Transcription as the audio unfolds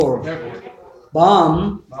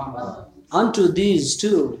balm unto these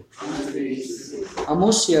two,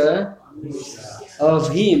 Amusya of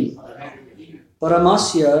him,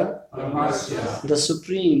 Paramasya, the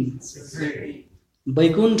Supreme,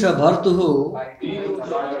 Vaikuntha Bhartuhu,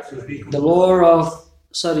 the Lord of,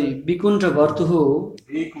 Vaikuntha Bhartuhu,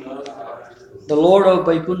 the Lord of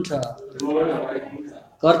Vaikuntha,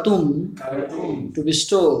 Kartum, to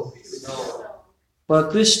bestow,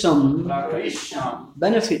 Prakristam,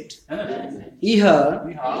 benefit, Iha,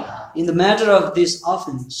 in the matter of this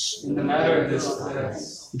offense,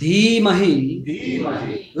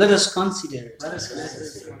 Dhimahi, let us consider,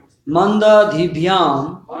 Manda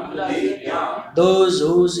Dhibhyam, those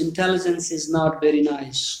whose intelligence is not very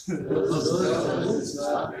nice,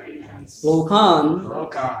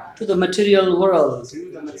 Lokan, to the material world,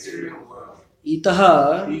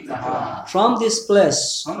 Itaha, from this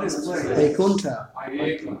place, Vaikuntha,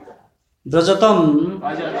 Brajatam,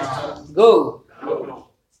 go,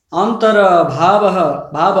 Antara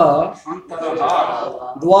Bhava,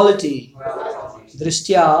 duality,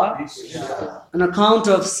 Drishtya, an account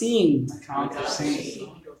of seeing,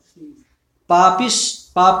 Papiyasaha,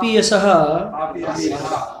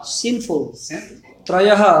 sinful,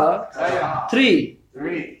 Trayaha, three,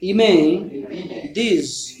 Ime,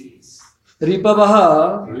 these,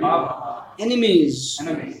 Ripavaha, enemies,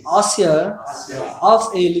 Asya,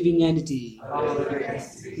 of a living entity,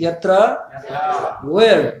 Yatra,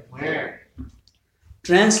 where,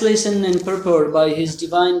 translation and purport by His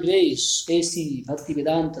Divine Grace, A.C.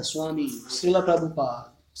 Bhaktivedanta Swami, Srila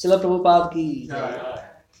Prabhupada ki.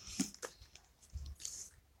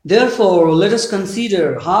 Therefore, let us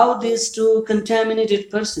consider how these two contaminated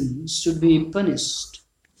persons should be punished.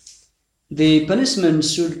 The punishment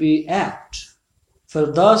should be apt, for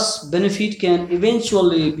thus benefit can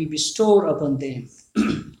eventually be bestowed upon them.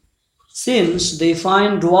 Since they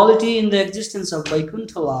find duality in the existence of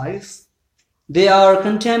Vaikuntha life, they are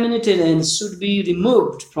contaminated and should be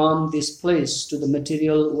removed from this place to the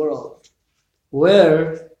material world,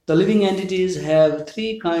 where the living entities have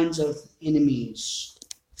three kinds of enemies.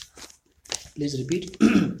 Please repeat.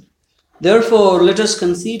 Therefore, let us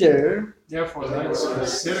consider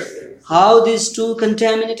how these two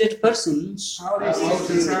contaminated persons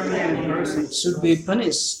should be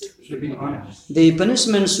punished. The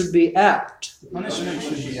punishment should be apt,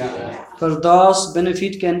 for thus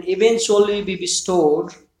benefit can eventually be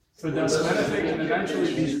bestowed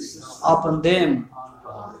upon them.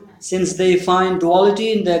 Since they find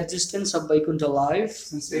duality in the existence of Vaikuntha life,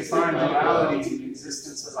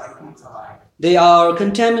 they are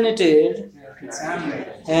contaminated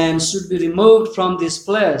and should be removed from this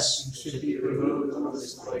place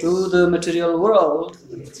to the material world,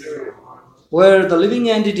 where the living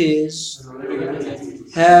entities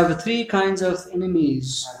have three kinds of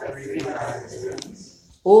enemies.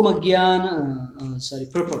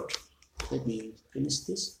 Purport. Let me finish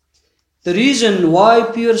this. The reason why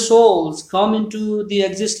pure souls come into the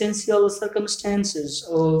existential circumstances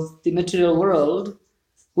of the material world,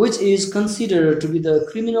 which is considered to be the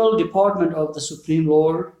criminal department of the Supreme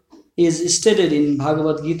Lord, is stated in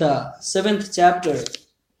Bhagavad Gita, 7th chapter,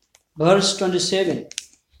 verse 27.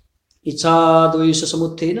 Icha dvaisha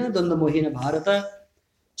samuthena dandamohena bharata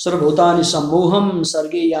sarvabhutani sammoham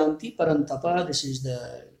sarge yanti parantapa. This is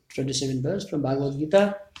the 27th verse from Bhagavad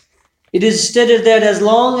Gita. It is stated that as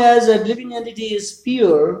long as a living entity is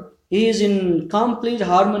pure, he is in complete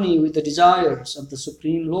harmony with the desires of the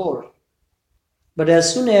Supreme Lord. But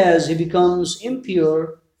as soon as he becomes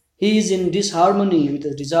impure, he is in disharmony with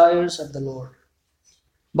the desires of the Lord.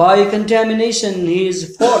 By contamination, he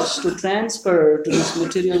is forced to transfer to this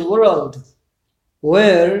material world,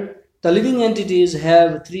 where the living entities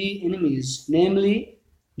have three enemies, namely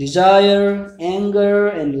desire, anger,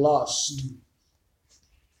 and lust.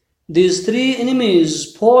 These three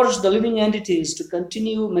enemies force the living entities to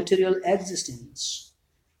continue material existence,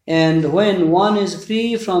 and when one is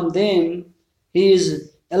free from them, he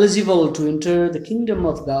is eligible to enter the kingdom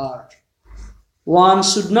of God. One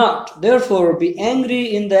should not, therefore, be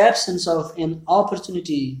angry in the absence of an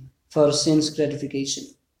opportunity for sense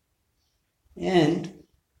gratification. And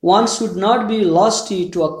one should not be lusty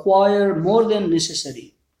to acquire more than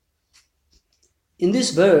necessary. In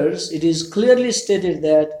this verse, it is clearly stated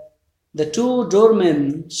that the two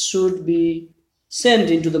doormen should be sent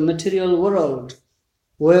into the material world,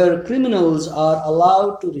 where criminals are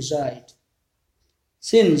allowed to reside.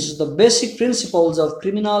 Since the basic principles of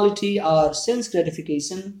criminality are sense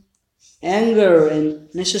gratification, anger and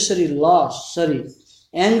unnecessary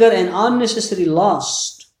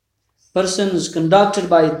lust, persons conducted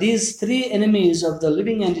by these three enemies of the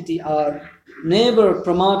living entity are never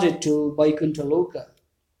promoted to Vaikuntha Loka.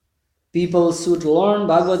 People should learn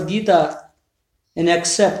Bhagavad Gita and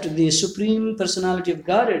accept the Supreme Personality of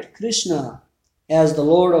Godhead, Krishna, as the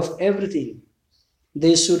Lord of everything.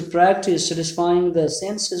 They should practice satisfying the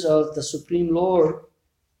senses of the Supreme Lord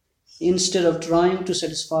instead of trying to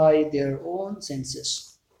satisfy their own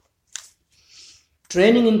senses.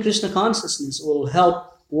 Training in Krishna consciousness will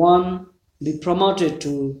help one be promoted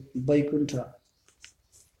to Vaikuntha.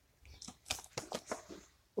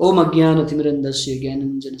 Om Ajnanatimmirandasya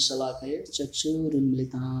Jnananjana Salakaya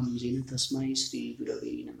Chakshurunmilitam Jena Tasmai Shri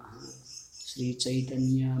Gurave Namaha. Shri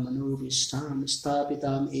Chaitanya Manobhishtam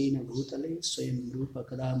Stapitam Ena Bhutale Swayam Rupa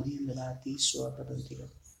Kadamaya Dadati Swapadantika.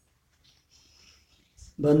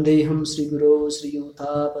 Vandeham Shri Guru Shri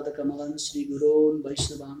Yuta Padakamalan Shri Gurun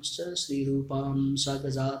Vaishnavamscha Shri Rupam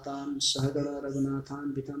Sagajatam Sahagana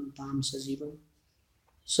Raghunathan Vitam Tam Sajivam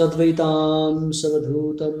Sadvaitam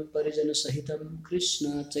Savadhutam Parijana Sahitam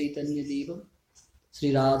Krishna Chaitanya Devam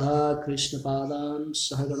Sri Radha Krishna Padam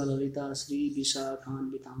Sahagana Lalita Sri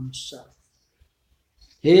Visakhan Vitamscha.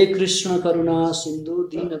 He Krishna Karuna Sindhu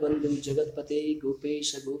Dinabandhu Jagatpate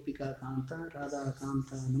Gopesha Gopika Kanta Radha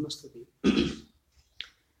Kanta Namastute.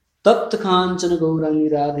 Tapta Kanchana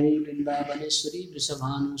Gaurangi Radhe Vrindavaneshwari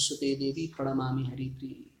Vrishabhanu Sute Devi Pranamami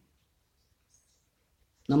Haripri.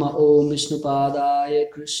 Nama Om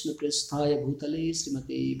Vishnupadaya Krishna Pristhaya Bhutale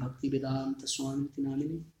Srimate Bhakti Vedanta Swami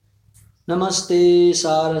Namini. Namaste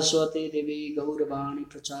Saraswate Devi Gauravani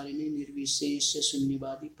Pracharini Nirvishesha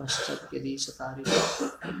Sunyavadi Paschatya Satari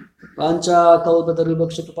Pancha Kalpataru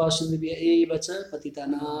Bhaksha Prapasindivya Evacha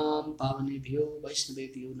Patitanam Pavanebhyo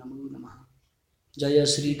Vaishnavebhyo Namo Namaha. Jaya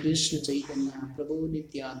Sri Krishna Chaitanya Prabhu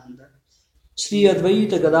Nityananda Sri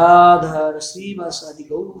Advaita Gadadhar Sri Vasadi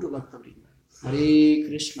Gaur Bhaktavrinda. Hare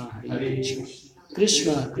Krishna Krishna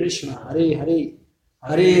Krishna Krishna Hare Hare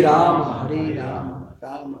Hare Rama Rama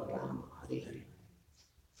Rama Hare Hare.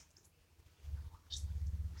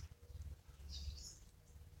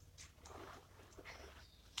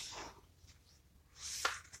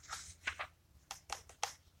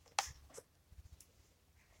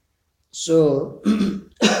 So,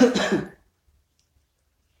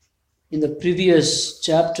 in the previous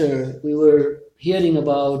chapter, we were hearing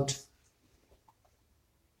about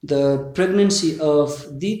the pregnancy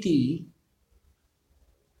of Diti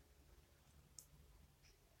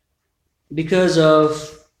because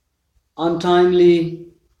of untimely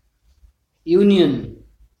union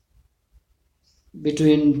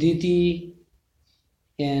between Diti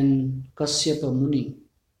and Kasyapa Muni.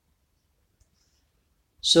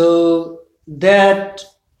 So that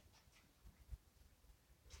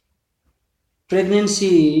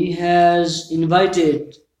pregnancy has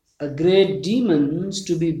invited a great demons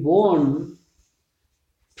to be born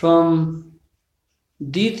from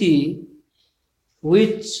Diti,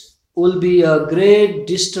 which will be a great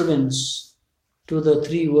disturbance to the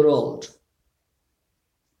three world.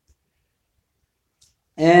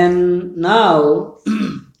 And now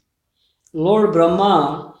Lord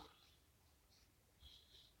Brahma,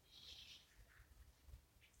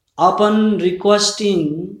 upon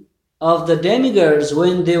requesting of the demigods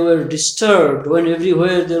when they were disturbed, when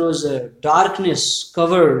everywhere there was a darkness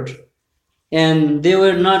covered and they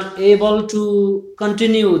were not able to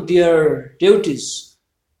continue their duties.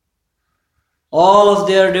 All of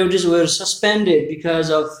their duties were suspended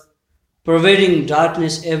because of pervading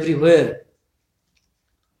darkness everywhere.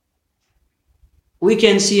 We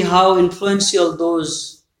can see how influential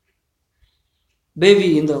those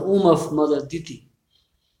baby in the womb of Mother Diti.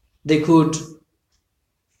 They could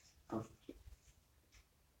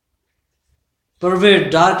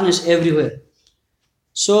pervade darkness everywhere.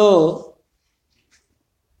 So,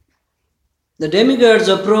 the demigods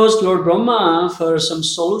approached Lord Brahma for some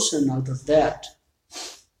solution out of that.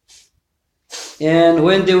 And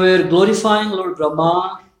when they were glorifying Lord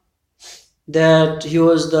Brahma, that he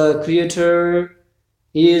was the creator,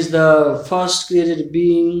 he is the first created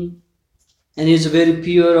being, and he is very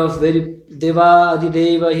pure of very Deva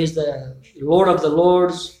Adideva, he is the Lord of the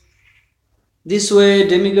Lords. This way,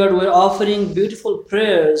 demigods were offering beautiful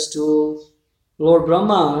prayers to Lord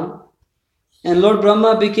Brahma, and Lord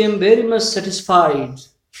Brahma became very much satisfied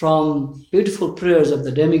from beautiful prayers of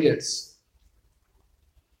the demigods.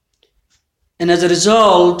 And as a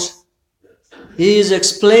result, he is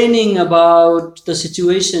explaining about the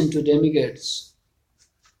situation to demigods.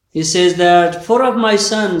 He says that 4 of my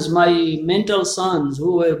sons, my mental sons,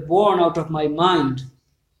 who were born out of my mind,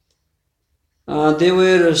 they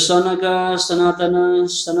were Sanaka, Sanatana,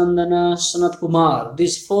 Sanandana, Sanat Kumar.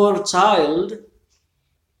 These 4 child,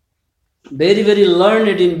 very, very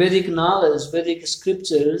learned in Vedic knowledge, Vedic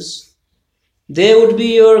scriptures, They would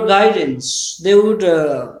be your guidance. They would,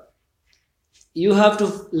 you have to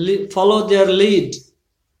follow their lead.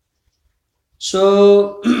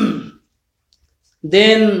 So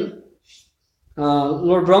then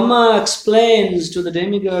Lord Brahma explains to the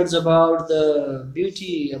demigods about the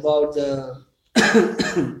beauty, about the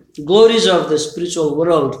glories of the spiritual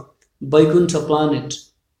world, Vaikuntha planet.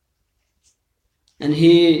 And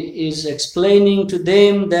he is explaining to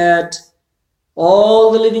them that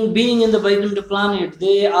all the living beings in the Vaikuntha planet,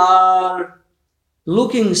 they are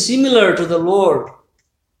looking similar to the Lord.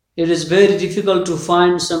 It is very difficult to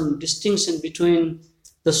find some distinction between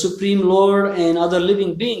the Supreme Lord and other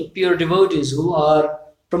living beings, pure devotees who are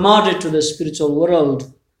promoted to the spiritual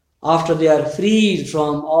world after they are freed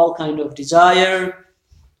from all kind of desire,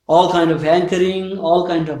 all kind of hankering, all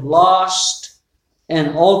kind of lust,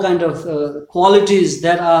 and all kind of qualities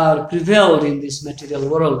that are prevailed in this material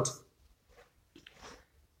world.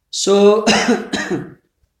 So,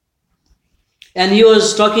 and he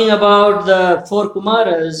was talking about the 4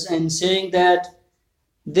 Kumaras and saying that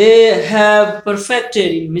they have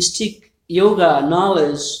perfected in mystic yoga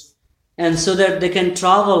knowledge, and so that they can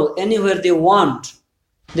travel anywhere they want.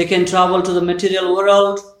 They can travel to the material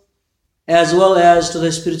world as well as to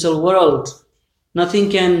the spiritual world. Nothing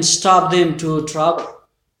can stop them to travel.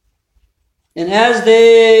 And as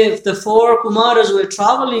the 4 Kumaras were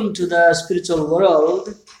traveling to the spiritual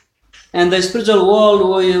world, and the spiritual world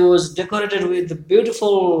was decorated with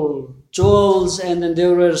beautiful jewels, and then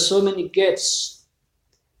there were so many gates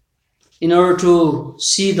in order to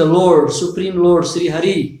see the Lord, Supreme Lord, Sri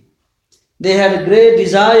Hari. They had a great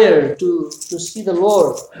desire to see the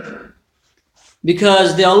Lord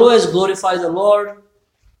because they always glorify the Lord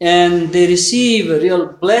and they receive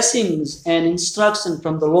real blessings and instruction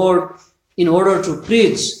from the Lord in order to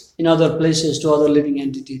preach in other places to other living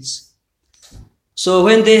entities. So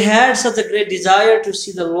when they had such a great desire to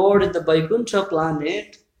see the Lord in the Vaikuntha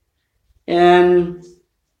planet, and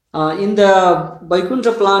in the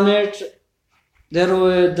Vaikuntha planet,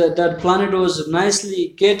 that planet was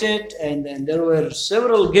nicely gated, and then there were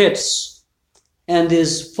several gates. And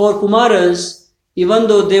these 4 Kumaras, even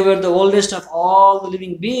though they were the oldest of all the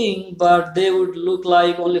living beings, but they would look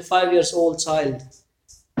like only 5 years old child.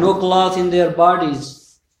 No cloth in their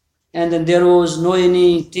bodies. And then there was no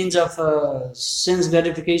any tinge of sense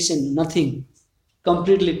gratification, nothing.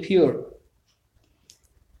 Completely pure.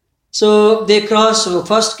 So they cross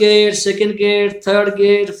first gate, second gate, third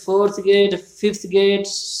gate, fourth gate, fifth gate,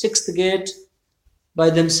 sixth gate by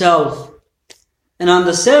themselves. And on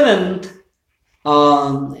the 7th,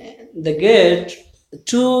 the gate,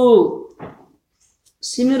 2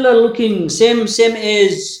 similar looking, same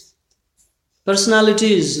age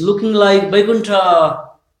personalities looking like Vaikuntha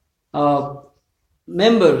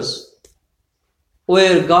members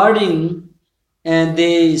were guarding, and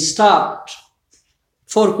they stopped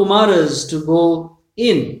 4 Kumaras to go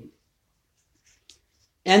in.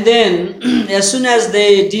 And then as soon as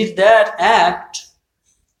they did that act,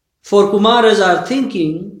 4 Kumaras are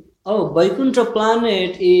thinking, oh, Vaikuntha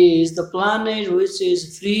planet is the planet which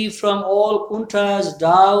is free from all kuntas,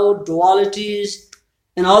 doubt, dualities,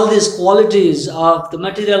 and all these qualities of the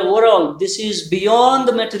material world. This is beyond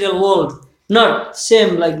the material world, not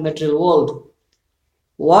same like material world.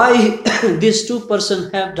 Why these 2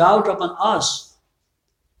 persons have doubt upon us?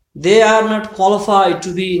 They are not qualified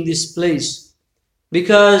to be in this place,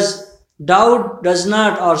 because doubt does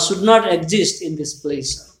not or should not exist in this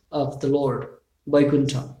place of the Lord,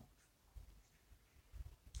 Vaikuntha.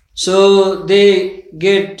 So they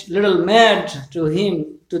get little mad to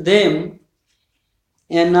them,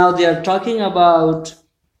 and now they are talking about,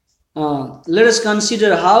 let us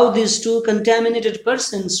consider how these 2 contaminated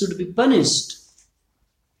persons should be punished.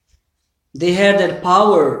 They had that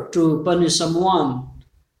power to punish someone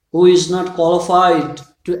who is not qualified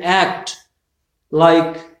to act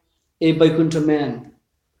like a Vaikuntha man.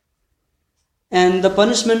 And the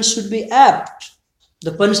punishment should be apt.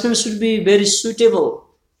 The punishment should be very suitable.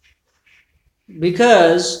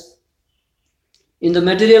 Because in the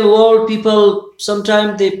material world, people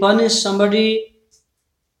sometimes they punish somebody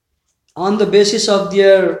on the basis of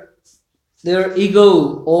their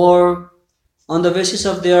ego, or on the basis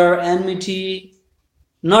of their enmity,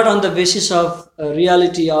 not on the basis of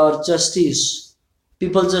reality or justice.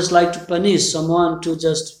 People just like to punish someone to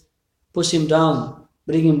just push him down,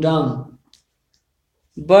 bring him down.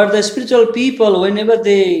 But the spiritual people, whenever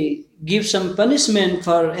they give some punishment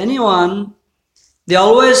for anyone, they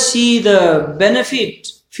always see the benefit,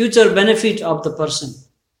 future benefit of the person.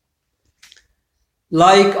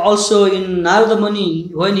 Like also in Narada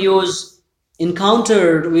Muni, when he was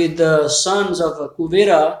encountered with the sons of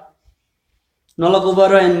Kuvera,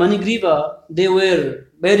 Nalakubara and Manigriva, they were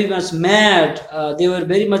very much mad, they were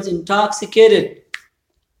very much intoxicated,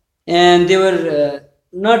 and they were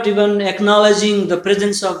not even acknowledging the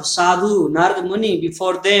presence of Sadhu, Narada Muni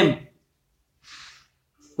before them.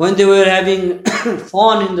 When they were having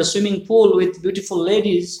fun in the swimming pool with beautiful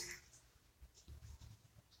ladies,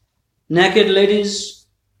 naked ladies,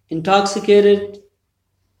 intoxicated.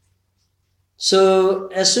 So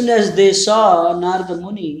as soon as they saw Narada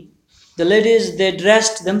Muni, the ladies, they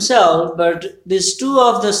dressed themselves, but these two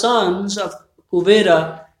of the sons of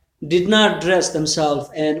Kubera did not dress themselves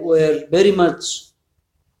and were very much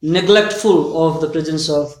neglectful of the presence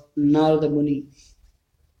of Narada Muni.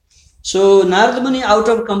 So Narada Muni, out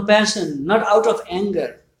of compassion, not out of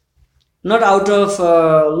anger, not out of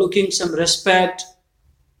looking some respect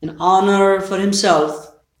and honor for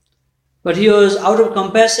himself, but he was out of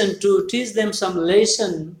compassion to teach them some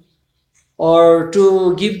lesson or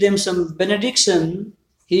to give them some benediction.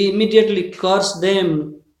 He immediately cursed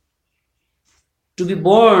them to be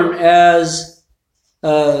born as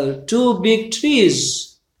two big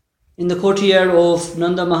trees in the courtyard of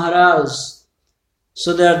Nanda Maharaj,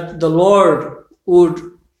 so that the Lord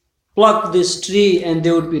would pluck this tree and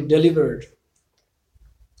they would be delivered.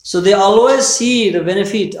 So they always see the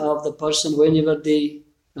benefit of the person whenever they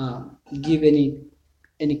give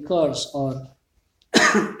any curse or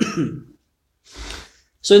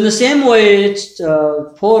so in the same way,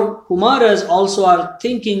 four Kumaras also are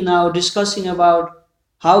thinking now, discussing about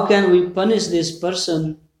how can we punish this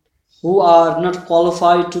person who are not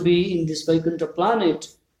qualified to be in this Vaikuntha planet,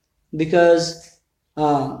 because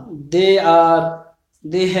they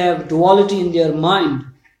have duality in their mind,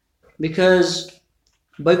 because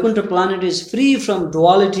Vaikuntha planet is free from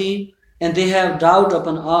duality and they have doubt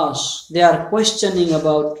upon us. They are questioning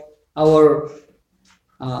about our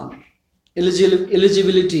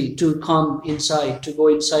eligibility to come inside, to go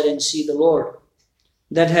inside and see the Lord.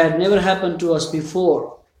 That had never happened to us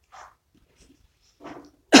before.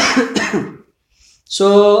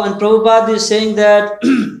 So, and Prabhupada is saying that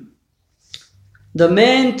the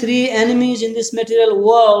main three enemies in this material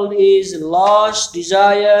world is lust,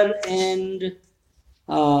 desire, and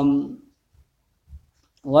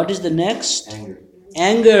what is the next?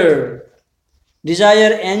 Anger.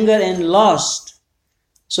 Desire, anger, and lust.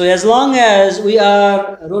 So as long as we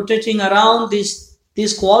are rotating around these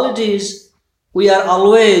qualities, we are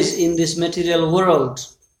always in this material world.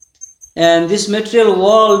 And this material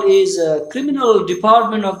world is a criminal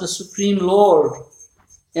department of the Supreme Lord.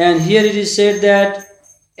 And here it is said that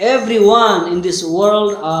everyone in this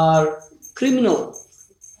world are criminal.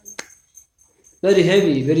 Very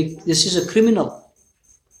heavy, this is a criminal.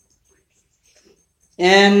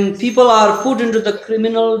 And people are put into the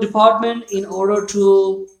criminal department in order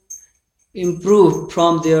to improve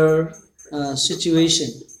from their situation.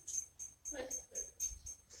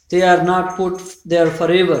 They are not put there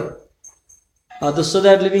forever. So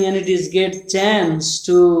that living entities get chance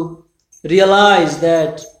to realize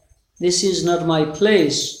that this is not my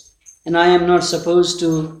place and I am not supposed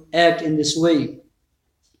to act in this way.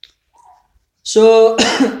 So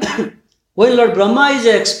when Lord Brahma is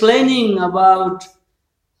explaining about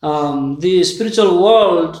the spiritual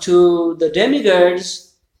world to the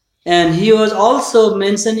demigods, and he was also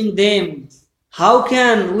mentioning them, how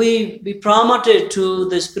can we be promoted to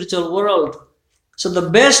the spiritual world? So the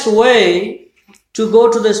best way to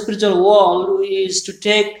go to the spiritual world is to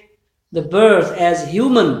take the birth as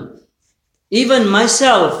human. Even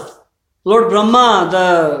myself, Lord Brahma,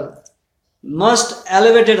 the most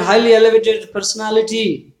elevated, highly elevated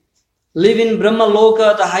personality, live in Brahma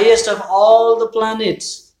Loka, the highest of all the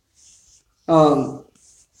planets,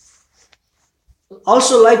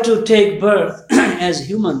 also like to take birth as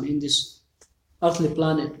human in this earthly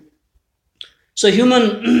planet. So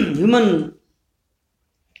human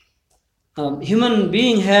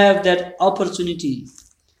being have that opportunity.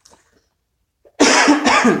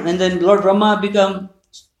 And then Lord Brahma become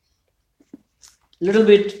a little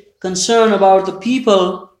bit concerned about the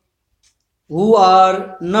people who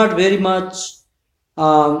are not very much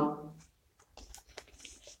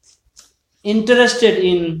interested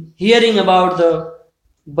in hearing about the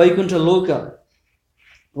Vaikuntha Loka,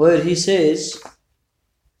 where he says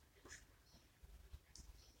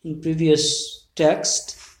in previous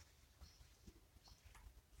text,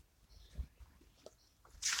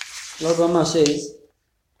 Lord Brahma says,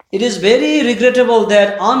 it is very regrettable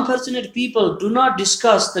that unfortunate people do not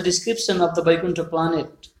discuss the description of the Vaikuntha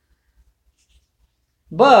planet,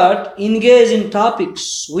 but engage in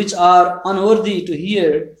topics which are unworthy to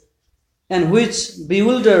hear and which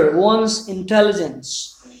bewilder one's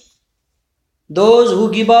intelligence. Those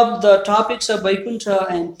who give up the topics of Vaikuntha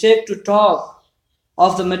and take to talk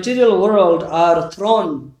of the material world are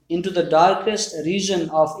thrown into the darkest region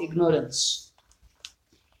of ignorance.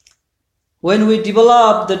 When we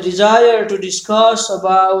develop the desire to discuss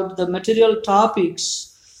about the material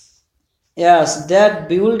topics, yes, that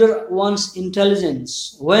bewilder one's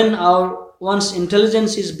intelligence. When one's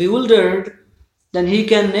intelligence is bewildered, then he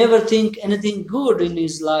can never think anything good in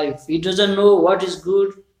his life. He doesn't know what is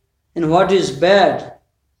good and what is bad.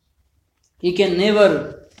 He can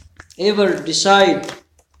never ever decide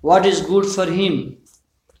what is good for him.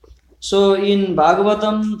 So in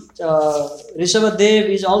Bhagavatam, Rishabhadev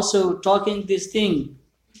is also talking this thing.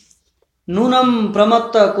 Nunam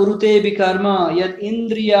pramatta kurute bikarma yad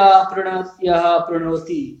indriya pranatyaha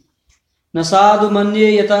pranoti nasadu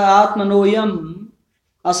manye yata atmanoyam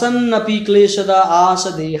asannapi kleshada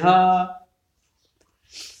asadeha.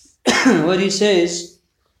 Where he says,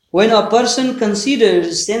 when a person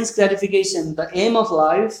considers sense gratification the aim of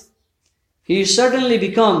life, he certainly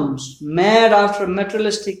becomes mad after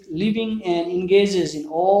materialistic living and engages in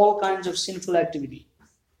all kinds of sinful activity.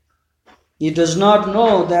 He does not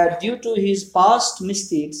know that due to his past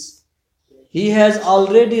misdeeds, he has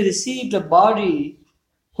already received a body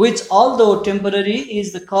which, although temporary,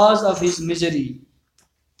 is the cause of his misery.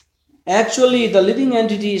 Actually, the living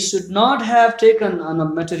entity should not have taken on a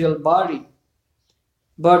material body,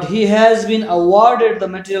 but he has been awarded the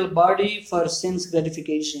material body for sense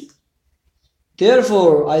gratification.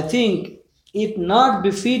 Therefore, I think it not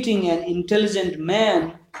befitting an intelligent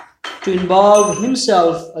man to involve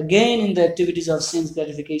himself again in the activities of sense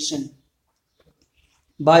gratification,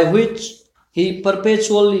 by which he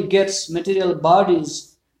perpetually gets material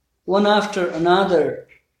bodies one after another.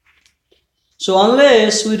 So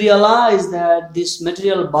unless we realize that this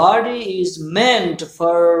material body is meant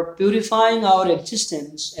for purifying our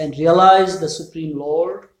existence and realize the Supreme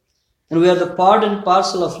Lord, and we are the part and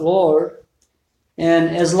parcel of Lord, and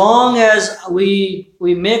as long as we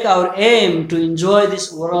make our aim to enjoy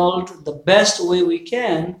this world the best way we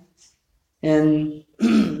can, and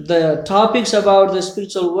the topics about the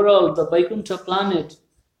spiritual world, the Vaikuntha planet,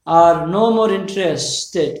 are no more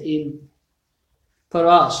interested in for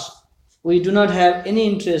us. We do not have any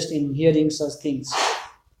interest in hearing such things.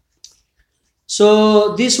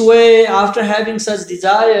 So this way, after having such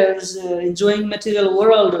desires, enjoying material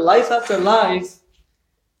world, life after life,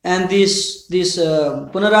 and this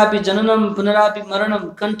punarapi jananam, punarapi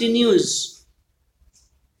maranam continues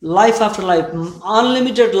life after life,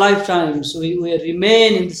 unlimited lifetimes. We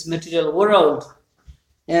remain in this material world,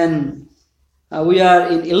 and we are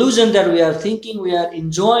in illusion that we are thinking we are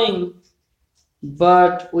enjoying,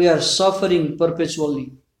 but we are suffering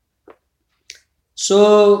perpetually.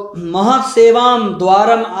 So mahat sevam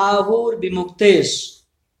dwaram ahur bimuktes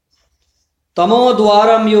tamo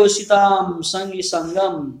dwaram yositam sangi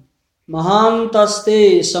sangam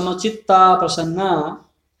mahantaste samachitta prasanna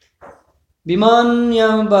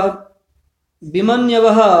bimanyavaha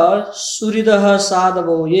suridaha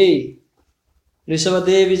sadavo ye.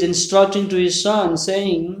 Rishabhadev is instructing to his son,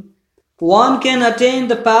 saying, one can attain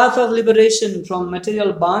the path of liberation from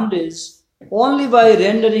material bondage only by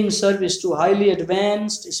rendering service to highly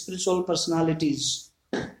advanced spiritual personalities.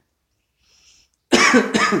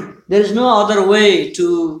 There is no other way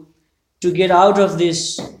to get out of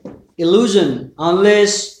this illusion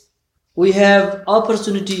unless we have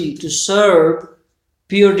opportunity to serve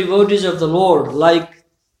pure devotees of the Lord, like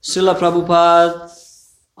Srila Prabhupada,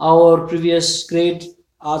 our previous great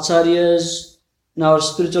acharyas, and our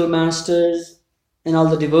spiritual masters, and all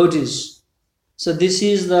the devotees. So this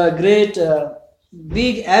is the great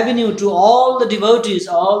big avenue to all the devotees,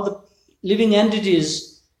 all the living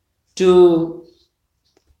entities, to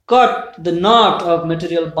cut the knot of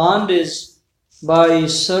material bondage by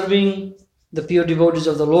serving the pure devotees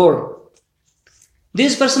of the Lord.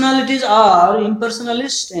 These personalities are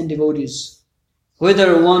impersonalists and devotees.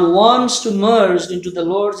 Whether one wants to merge into the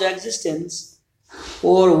Lord's existence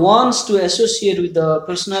or wants to associate with the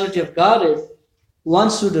personality of Godhead,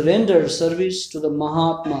 one should render service to the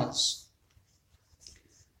Mahatmas.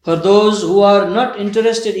 For those who are not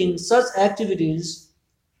interested in such activities,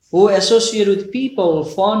 who associate with people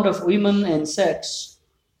fond of women and sex,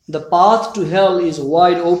 the path to hell is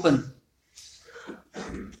wide open.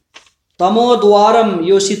 Tamo dwaram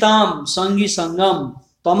yositam sangi sangam.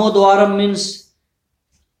 Tamo dwaram means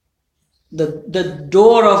the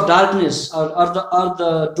door of darkness, or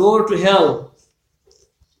the door to hell.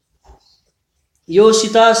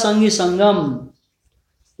 Yosita sangi sangam.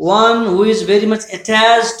 One who is very much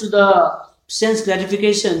attached to the sense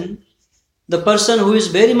gratification, the person who is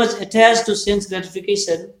very much attached to sense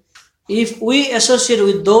gratification if we associate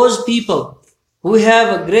with those people who have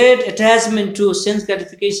a great attachment to sense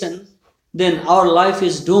gratification, then our life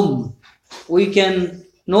is doomed. We can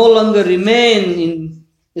no longer remain in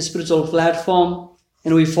the spiritual platform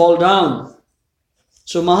and we fall down.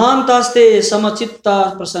 So Mahantaste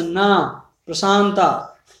Samachitta Prasanna Prasanta.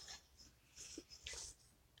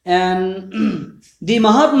 And the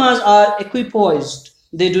Mahatmas are equipoised.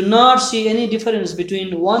 They do not see any difference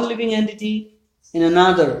between one living entity and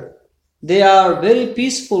another. They are very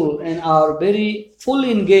peaceful and are very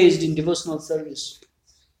fully engaged in devotional service.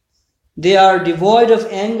 They are devoid of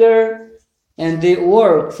anger and they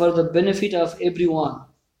work for the benefit of everyone.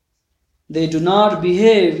 They do not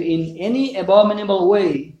behave in any abominable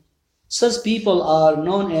way. Such people are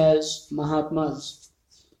known as Mahatmas.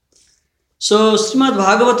 So Srimad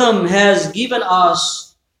Bhagavatam has given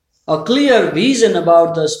us a clear vision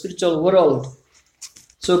about the spiritual world.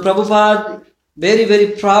 So Prabhupada very,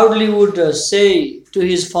 very proudly would say to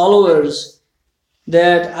his followers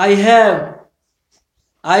that I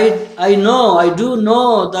do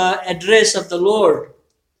know the address of the Lord.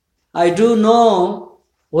 I do know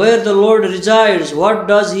where the Lord resides. What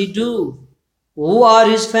does he do? Who are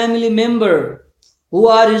his family members? Who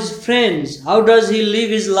are his friends? How does he live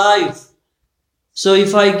his life? So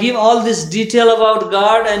if I give all this detail about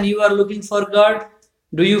God and you are looking for God,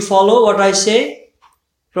 do you follow what I say?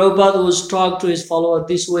 Prabhupada would talk to his follower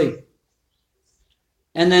this way.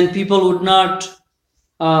 And then people would not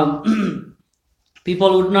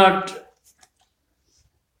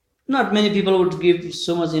many people would give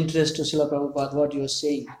so much interest to Srila Prabhupada, what you are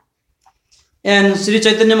saying. And Sri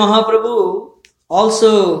Chaitanya Mahaprabhu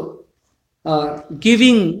also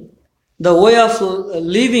giving the way of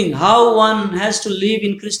living, how one has to live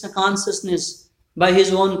in Krishna consciousness by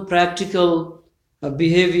his own practical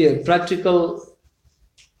behavior, practical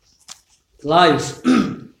life.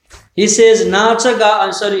 He says,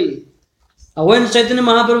 when Chaitanya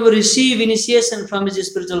Mahaprabhu received initiation from his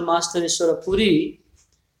spiritual master Ishwara Puri,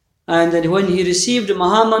 and then when he received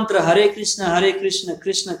Mahamantra Hare Krishna,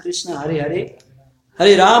 Krishna Krishna, Hare Hare,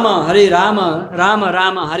 Hare Rama, Rama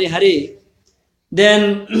Rama, Hare Hare,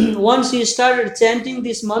 then once he started chanting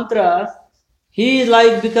this mantra, he is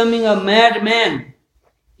like becoming a madman.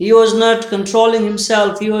 He was not controlling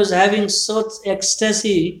himself. He was having such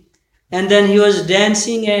ecstasy. And then he was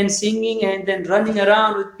dancing and singing and then running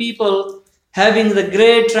around with people, having the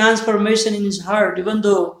great transformation in his heart, even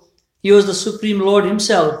though he was the Supreme Lord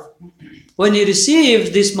himself. When he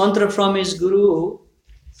received this mantra from his Guru,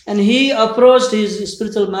 and he approached his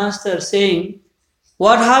spiritual master saying,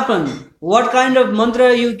 what happened? What kind of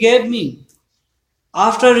mantra you gave me?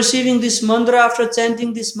 After receiving this mantra, after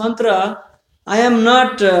chanting this mantra, I am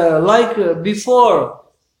not like before.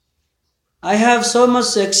 I have so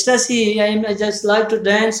much ecstasy. I just like to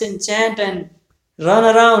dance and chant and run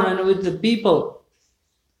around and with the people.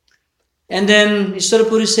 And then Ishwara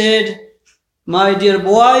Puri said, my dear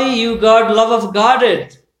boy, you got love of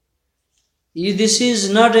Godhead. This is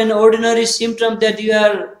not an ordinary symptom that you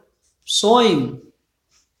are showing.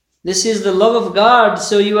 This is the love of God.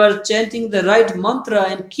 So you are chanting the right mantra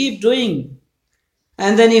and keep doing.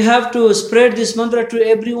 And then you have to spread this mantra to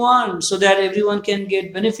everyone so that everyone can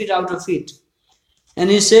get benefit out of it.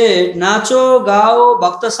 And he said, Nacho gao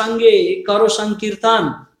bhakta sange karo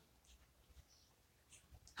sankirtan.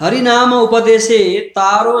 Harinama upadese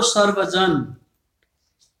taro sarvajan.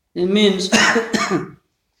 It means,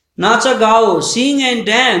 Nacha gao, sing and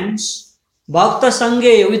dance, bhakta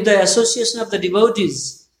sange, with the association of the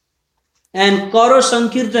devotees. And karo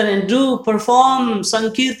sankirtan, and do perform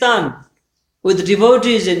sankirtan with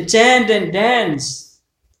devotees and chant and dance.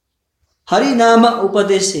 Harinama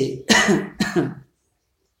upadese.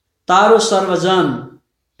 Taro sarvajan.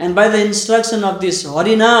 And by the instruction of this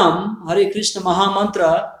Harinam, Hare Krishna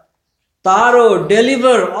Mahamantra, Taro,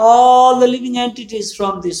 deliver all the living entities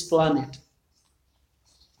from this planet.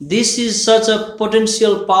 This is such a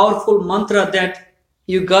potential, powerful mantra that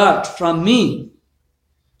you got from me.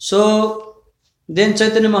 So then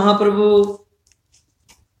Chaitanya Mahaprabhu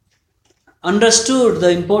understood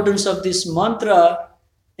the importance of this mantra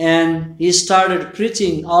and he started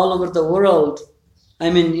preaching all over the world.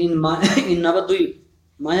 In Navadvip,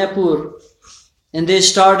 Mayapur. And they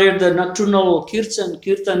started the nocturnal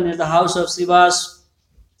Kirtan at the house of Srivas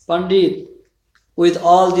Pandit with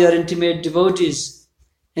all their intimate devotees.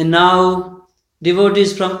 And now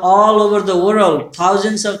devotees from all over the world,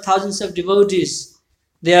 thousands of devotees,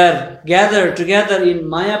 they are gathered together in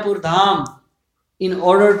Mayapur Dham in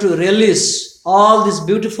order to relish all these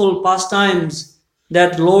beautiful pastimes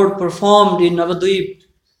that Lord performed in Navadvip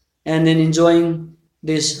and then enjoying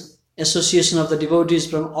this association of the devotees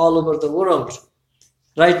from all over the world.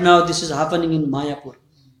 Right now this is happening in Mayapur.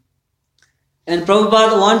 And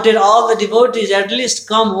Prabhupada wanted all the devotees at least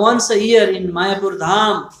come once a year in Mayapur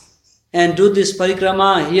Dham and do this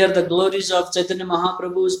parikrama, hear the glories of Chaitanya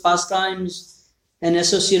Mahaprabhu's pastimes and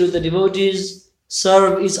associate with the devotees,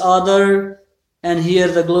 serve each other and hear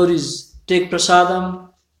the glories, take prasadam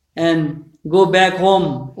and go back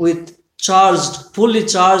home with fully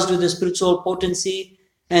charged with the spiritual potency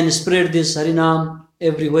and spread this Harinam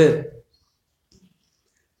everywhere.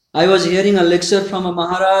 I was hearing a lecture from a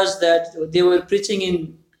Maharaj that they were preaching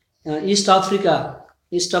in East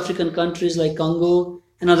African countries like Congo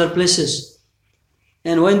and other places.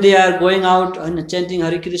 And when they are going out and chanting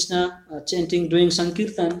Hare Krishna, doing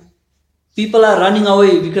Sankirtan, people are running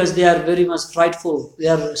away because they are very much frightful. They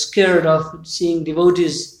are scared of seeing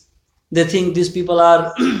devotees. They think these people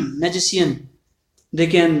are magicians. They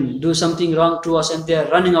can do something wrong to us and they are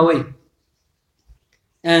running away.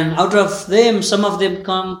 And out of them, some of them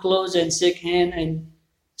come close and shake hand and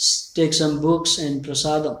take some books and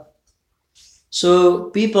prasadam. So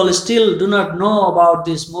people still do not know about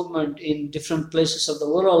this movement in different places of the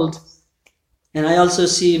world. And I also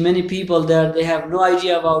see many people that they have no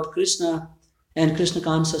idea about Krishna and Krishna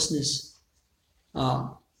consciousness.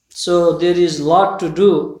 So there is a lot to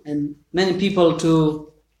do and many people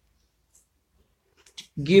to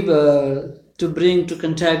give to bring to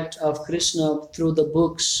contact of Krishna through the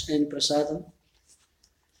books and prasadam.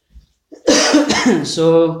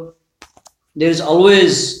 So there is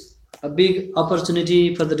always a big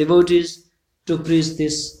opportunity for the devotees to preach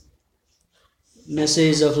this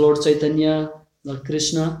message of Lord Chaitanya, Lord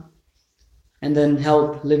Krishna, and then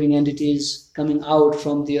help living entities coming out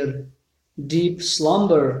from their deep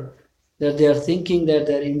slumber that they are thinking that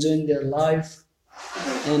they are enjoying their life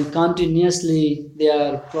and continuously they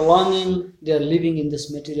are prolonging, they are living in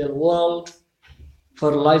this material world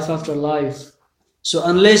for life after life. So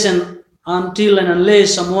unless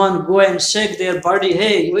someone go and shake their body,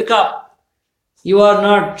 hey, wake up, you are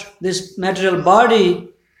not this material body,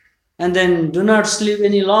 and then do not sleep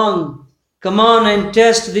any long, come on and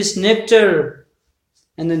test this nectar,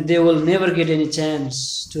 and then they will never get any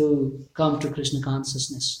chance to come to Krishna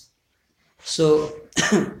consciousness. So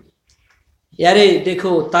Yare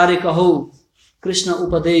dekho tare kaho Krishna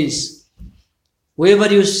upadesh.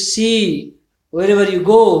 Wherever you see, wherever you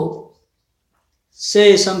go,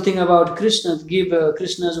 say something about Krishna, give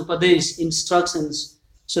Krishna's upadesh, instructions,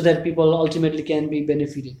 so that people ultimately can be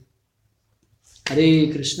benefited.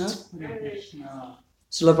 Hare Krishna.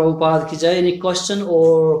 Srila Prabhupada ki jai. Any question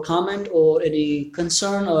or comment or any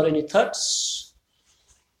concern or any thoughts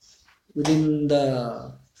within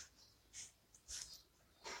the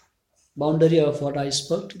boundary of what I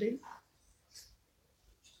spoke today?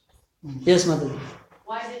 Yes, Mataji.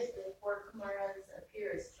 Why did the four Kumaras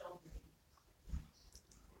appear as children?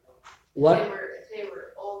 What? If they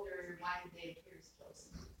were older, why did they appear as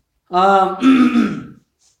children?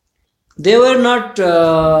 They were not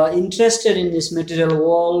interested in this material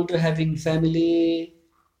world, having family,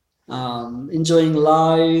 enjoying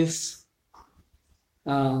life.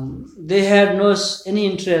 They had no any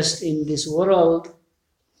interest in this world,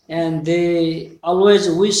 and they always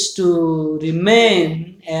wish to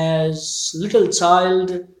remain as little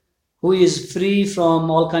child who is free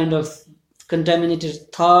from all kind of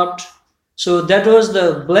contaminated thought. So that was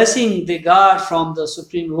the blessing they got from the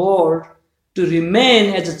Supreme Lord, to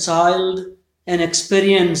remain as a child and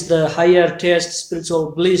experience the higher taste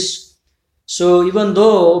spiritual bliss. So even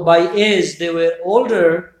though by age they were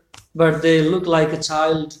older, but they looked like a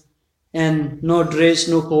child, and no dress,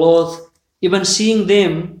 no cloth. Even seeing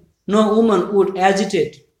them, no woman would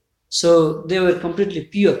agitate. So they were completely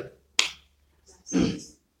pure.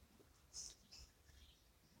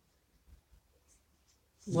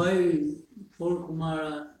 Why Paul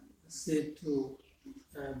Kumara said to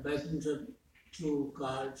Vaikuntha two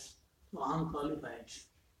cards to unqualified?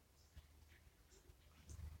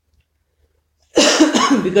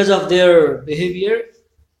 Because of their behavior,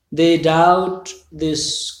 they doubt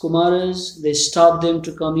these Kumaras, they stop them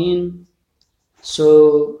to come in.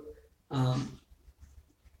 So,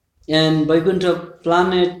 and Vaikuntha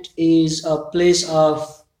planet is a place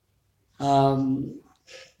of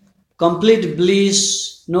complete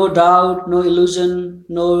bliss, no doubt, no illusion,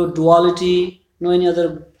 no duality, no any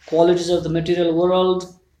other qualities of the material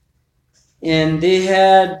world. And the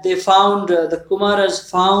Kumaras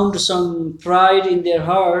found some pride in their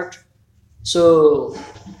heart, so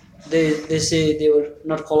they say they were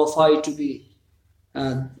not qualified to be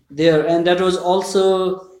there. And that was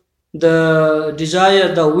also the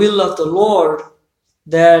desire, the will of the Lord,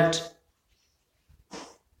 that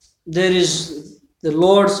there is the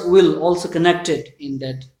Lord's will also connected in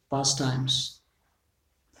that pastimes.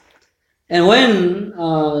 And when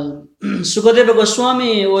Sukadeva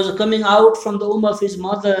Goswami was coming out from the womb of his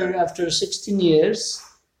mother after 16 years,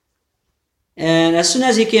 and as soon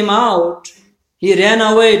as he came out, he ran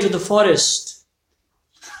away to the forest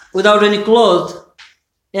without any clothes,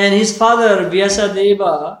 and his father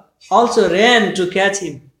Vyasadeva also ran to catch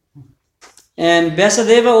him. And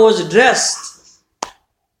Vyasadeva was dressed,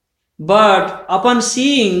 but upon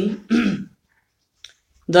seeing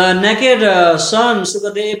the naked son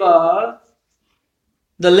Sukadeva,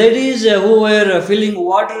 the ladies who were filling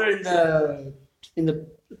water in the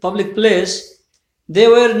public place, they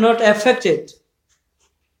were not affected.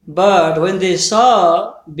 But when they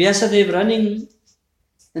saw Vyasadeva running,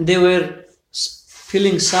 and they were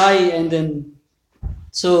feeling shy, and then,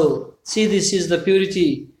 so see, this is the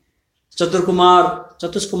purity.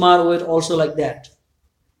 Chatuskumar were also like that.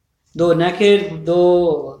 Though naked,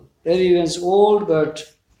 though very much old,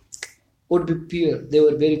 but would be pure. They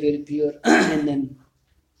were very, very pure, and then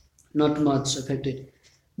not much affected.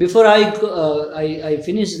 Before I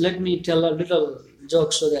finish, let me tell a little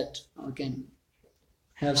joke so that I can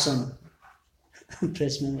have some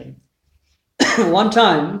fresh memory. One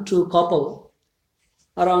time, two couple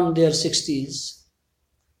around their 60s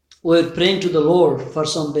were praying to the Lord for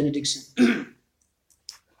some benediction.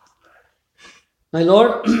 My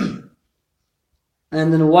Lord,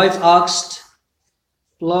 and then wife asked,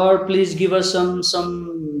 Lord, please give us some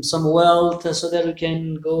wealth so that we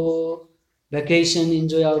can go vacation,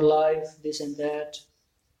 enjoy our life, this and that.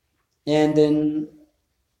 And then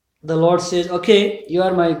the Lord says, okay, you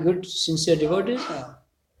are my good, sincere devotees.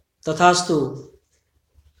 Tathastu,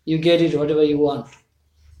 you get it, whatever you want.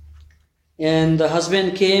 And the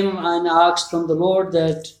husband came and asked from the Lord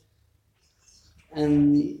that,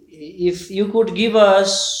 and if you could give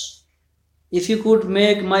us, if you could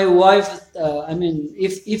make my wife,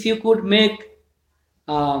 if you could make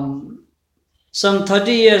some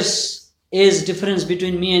 30 years age difference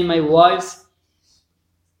between me and my wife,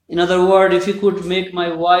 in other words, if you could make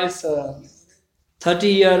my wife 30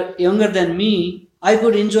 years younger than me, I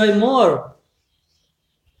could enjoy more.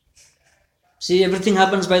 See, everything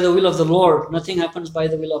happens by the will of the Lord. Nothing happens by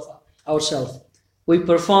the will of ourselves. We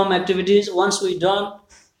perform activities. Once we're done,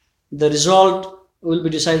 the result will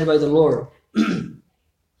be decided by the Lord.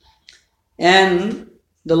 And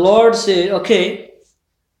the Lord said, okay,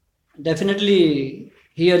 definitely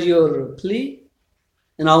hear your plea,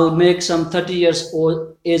 and I will make some 30 years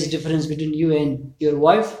old age difference between you and your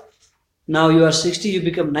wife. Now you are 60, you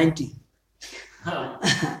become 90.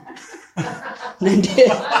 90.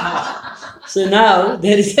 So now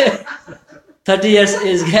there is a 30 years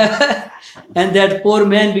age gap, and that poor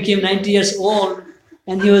man became 90 years old,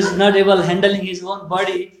 and he was not able to handle his own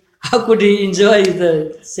body. How could he enjoy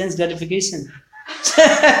the sense gratification?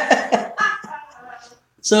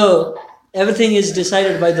 So everything is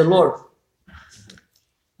decided by the Lord.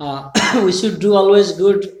 We should do always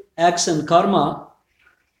good acts and karma,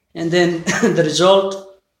 and then the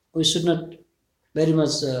result, we should not very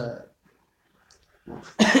much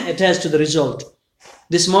attached to the result.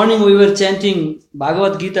 This morning we were chanting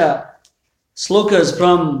Bhagavad Gita slokas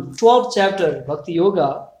from 12th chapter Bhakti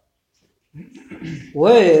Yoga,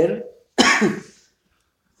 where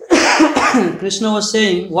Krishna was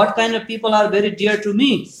saying, what kind of people are very dear to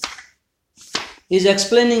me? He's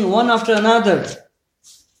explaining one after another.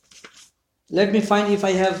 Let me find if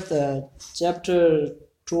I have the chapter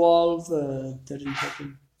 12, 13,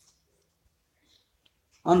 14.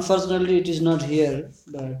 Unfortunately, it is not here,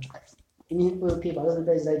 but okay, Bhagavad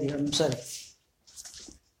Gita is right here. I'm sorry.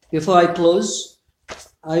 Before I close,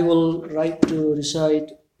 I will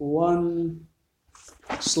recite one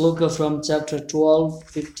sloka from chapter 12,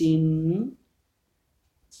 15.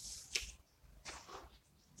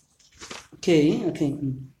 Okay.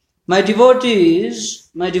 My devotee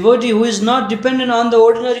who is not dependent on the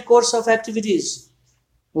ordinary course of activities,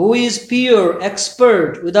 who is pure,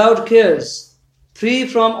 expert, without cares, free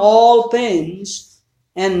from all pains,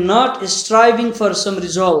 and not striving for some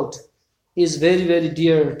result, is very, very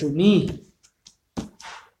dear to me.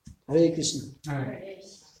 Hare Krishna.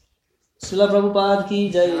 Srila Prabhupada ki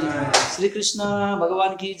jai. Sri Krishna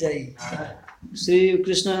Bhagavan ki jai. Sri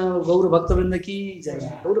Krishna Gaur Bhakta Vrinda ki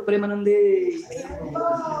jai. Gaur Premanande.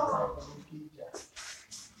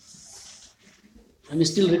 I'm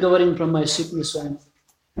still recovering from my sickness, so I'm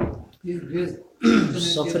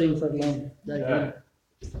suffering for long.